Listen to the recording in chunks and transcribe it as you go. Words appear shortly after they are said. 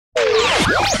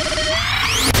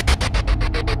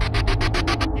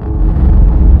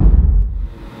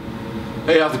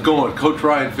Hey, how's it going? Coach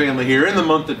Ryan family here in the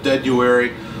month of Dead-U-Ary.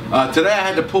 Today I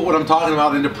had to put what I'm talking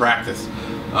about into practice.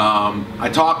 I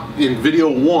talked in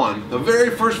video 1, the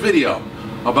very first video,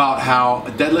 about how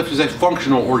a deadlift is a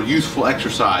functional or useful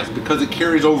exercise because it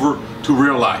carries over to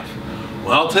real life.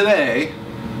 Well, today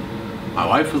my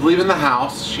wife was leaving the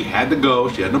house. She had to go.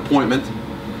 She had an appointment.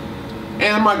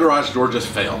 And my garage door just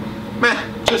failed.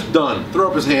 Meh, just done. Threw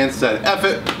up his hands, said, F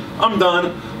it, I'm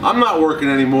done. I'm not working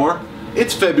anymore.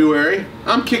 It's February,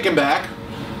 I'm kicking back.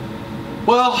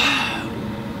 Well,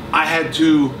 I had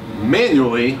to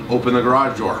manually open the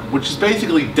garage door, which is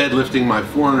basically deadlifting my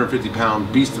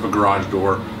 450-pound beast of a garage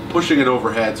door, pushing it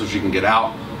overhead so she can get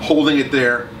out, holding it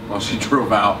there while she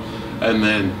drove out, and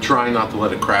then trying not to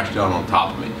let it crash down on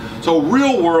top of me. So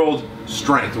real world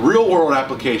strength, real world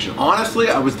application. Honestly,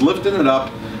 I was lifting it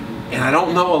up, and I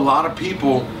don't know a lot of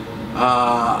people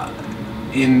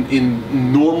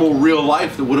in normal real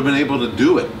life that would have been able to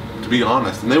do it, to be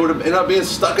honest. And they would have ended up being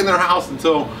stuck in their house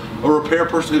until a repair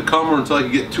person could come or until I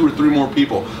could get 2 or 3 more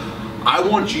people. I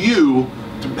want you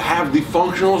to have the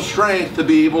functional strength to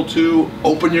be able to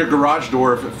open your garage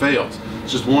door if it fails.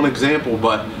 It's just one example,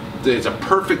 but it's a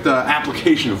perfect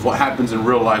application of what happens in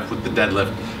real life with the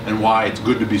deadlift and why it's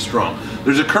good to be strong.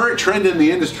 There's a current trend in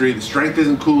the industry. The strength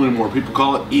isn't cool anymore. People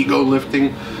call it ego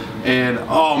lifting. And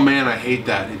oh man, I hate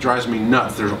that. It drives me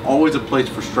nuts. There's always a place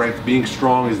for strength. Being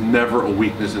strong is never a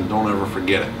weakness, and don't ever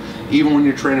forget it. Even when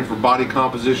you're training for body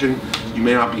composition, you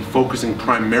may not be focusing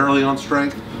primarily on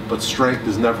strength, but strength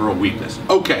is never a weakness.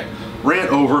 Okay, rant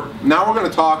over. Now we're going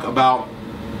to talk about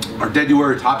our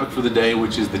Dead-U-Ary topic for the day,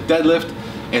 which is the deadlift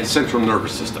and central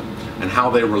nervous system and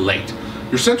how they relate.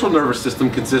 Your central nervous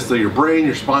system consists of your brain,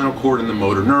 your spinal cord, and the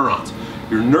motor neurons.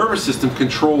 Your nervous system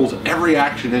controls every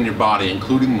action in your body,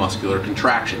 including muscular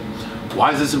contraction.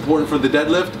 Why is this important for the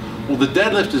deadlift? Well, the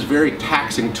deadlift is very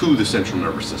taxing to the central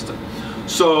nervous system.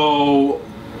 So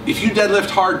if you deadlift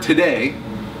hard today,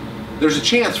 there's a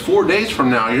chance 4 days from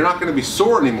now you're not going to be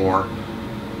sore anymore,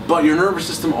 but your nervous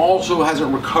system also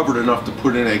hasn't recovered enough to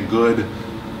put in a good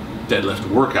deadlift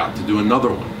workout, to do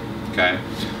another one, okay?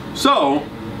 So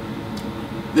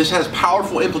this has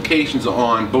powerful implications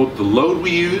on both the load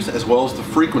we use as well as the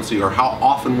frequency, or how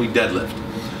often we deadlift.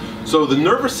 So the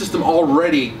nervous system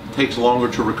already takes longer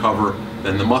to recover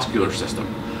than the muscular system.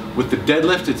 With the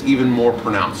deadlift, it's even more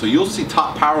pronounced. So you'll see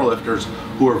top powerlifters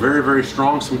who are very, very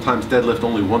strong sometimes deadlift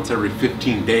only once every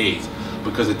 15 days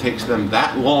because it takes them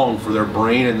that long for their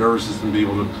brain and nervous system to be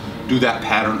able to do that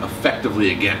pattern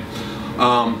effectively again.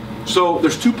 So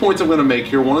there's 2 points I'm going to make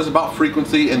here. One is about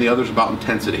frequency and the other is about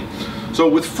intensity. So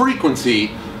with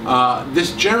frequency,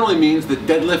 this generally means that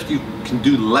deadlift you can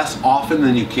do less often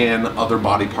than you can other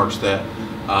body parts that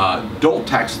don't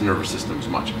tax the nervous system as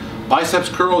much. Biceps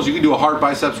curls, you can do a hard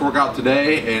biceps workout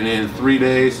today and in 3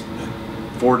 days,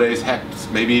 4 days, heck,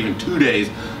 maybe even 2 days,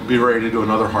 be ready to do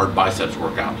another hard biceps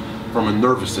workout from a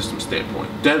nervous system standpoint.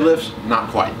 Deadlifts, not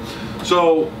quite.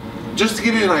 So just to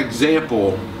give you an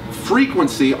example,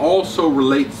 frequency also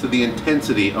relates to the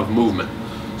intensity of movement.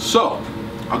 So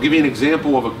I'll give you an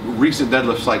example of a recent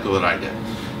deadlift cycle that I did.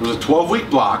 It was a 12-week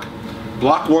block.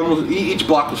 Block 1 was, each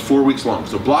block was 4 weeks long.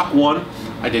 So block 1,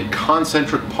 I did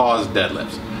concentric pause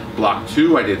deadlifts. Block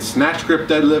 2, I did snatch grip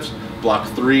deadlifts. Block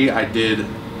 3, I did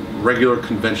regular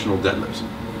conventional deadlifts.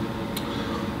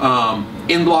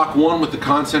 In block 1 with the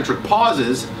concentric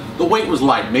pauses, the weight was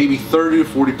light, maybe 30 to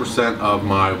 40% of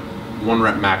my 1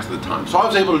 rep max at the time. So I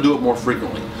was able to do it more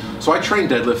frequently. So I trained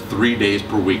deadlift 3 days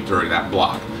per week during that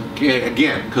block.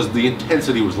 Again, because the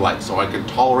intensity was light, so I could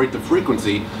tolerate the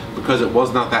frequency because it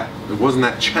wasn't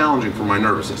that challenging for my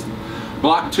nervous system.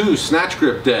 Block 2, snatch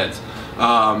grip deads.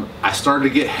 I started to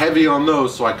get heavy on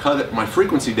those, so I cut my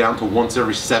frequency down to once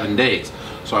every 7 days.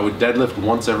 So I would deadlift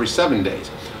once every 7 days.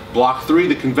 Block 3,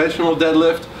 the conventional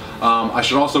deadlift. I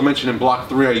should also mention in block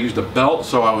 3 I used a belt,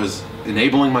 so I was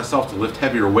enabling myself to lift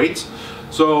heavier weights.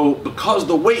 So because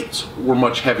the weights were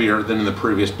much heavier than in the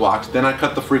previous blocks, then I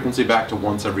cut the frequency back to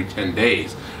once every 10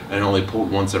 days and only pulled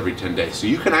once every 10 days. So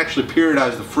you can actually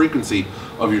periodize the frequency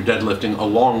of your deadlifting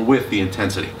along with the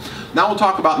intensity. Now we'll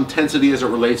talk about intensity as it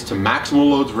relates to maximal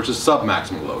loads versus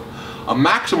submaximal load. A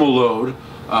maximal load,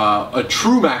 a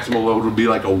true maximal load would be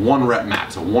like a 1 rep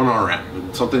max, a 1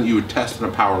 RM, something you would test in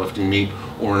a powerlifting meet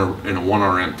or in a 1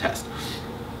 RM test.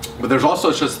 But there's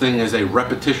also such a thing as a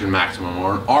repetition maximum,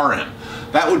 or an RM.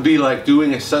 That would be like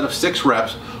doing a set of 6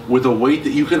 reps with a weight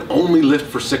that you can only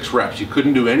lift for 6 reps. You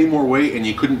couldn't do any more weight and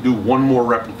you couldn't do 1 more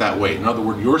rep with that weight. In other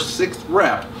words, your 6th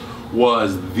rep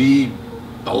was the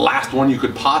last one you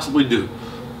could possibly do.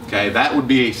 Okay, that would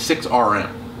be a 6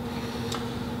 RM.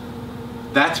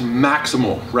 That's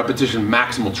maximal, repetition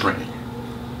maximal training.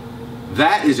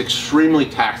 That is extremely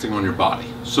taxing on your body.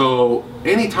 So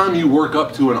anytime you work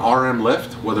up to an RM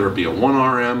lift, whether it be a 1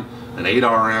 RM, an 8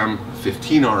 RM,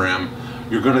 15 RM,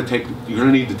 you're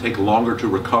gonna need to take longer to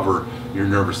recover your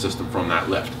nervous system from that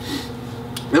lift.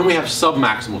 Then we have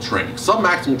submaximal training.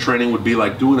 Submaximal training would be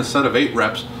like doing a set of 8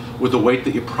 reps with a weight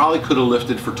that you probably could have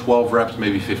lifted for 12 reps,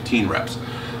 maybe 15 reps.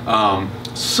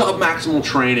 Submaximal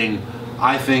training,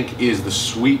 I think, is the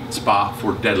sweet spot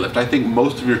for deadlift. I think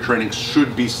most of your training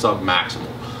should be submaximal.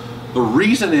 The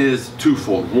reason is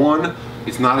twofold. One,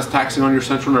 it's not as taxing on your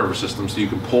central nervous system, so you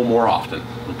can pull more often.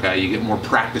 Okay, you get more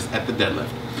practice at the deadlift.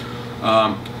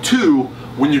 Two,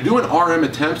 when you're doing RM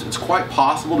attempts, it's quite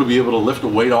possible to be able to lift a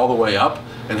weight all the way up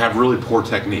and have really poor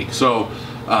technique. So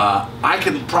I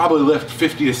could probably lift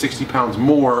 50 to 60 pounds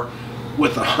more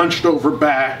with a hunched over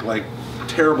back, like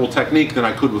terrible technique, than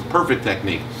I could with perfect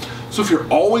technique. So if you're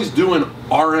always doing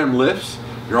RM lifts,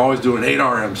 you're always doing 8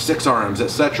 RMs, 6 RMs,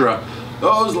 etc.,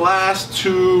 those last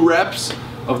 2 reps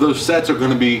of those sets are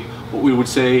going to be what we would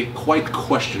say quite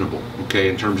questionable, okay,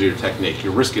 in terms of your technique.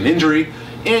 You're risking injury,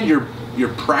 and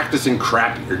you're practicing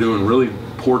crappy. You're doing a really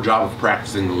poor job of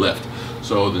practicing the lift.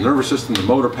 So the nervous system, the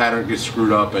motor pattern gets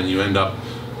screwed up, and you end up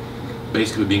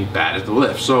basically being bad at the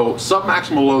lift. So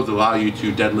submaximal loads allow you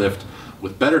to deadlift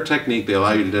with better technique. They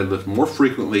allow you to deadlift more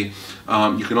frequently.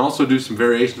 You can also do some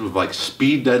variations with like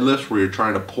speed deadlifts, where you're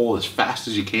trying to pull as fast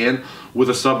as you can with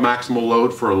a submaximal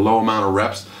load for a low amount of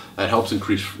reps. That helps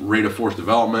increase rate of force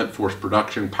development, force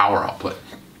production, power output.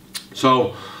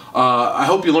 So I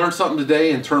hope you learned something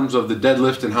today in terms of the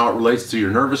deadlift and how it relates to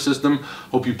your nervous system.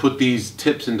 Hope you put these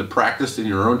tips into practice in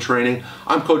your own training.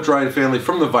 I'm Coach Ryan Family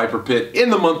from the Viper Pit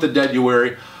in the month of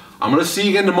Dead-U-Ary. I'm going to see you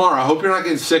again tomorrow. I hope you're not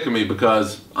getting sick of me,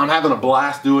 because I'm having a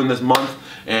blast doing this month,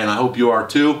 and I hope you are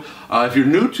too. If you're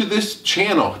new to this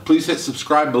channel, please hit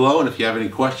subscribe below, and if you have any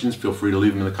questions, feel free to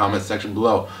leave them in the comment section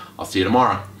below. I'll see you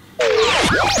tomorrow.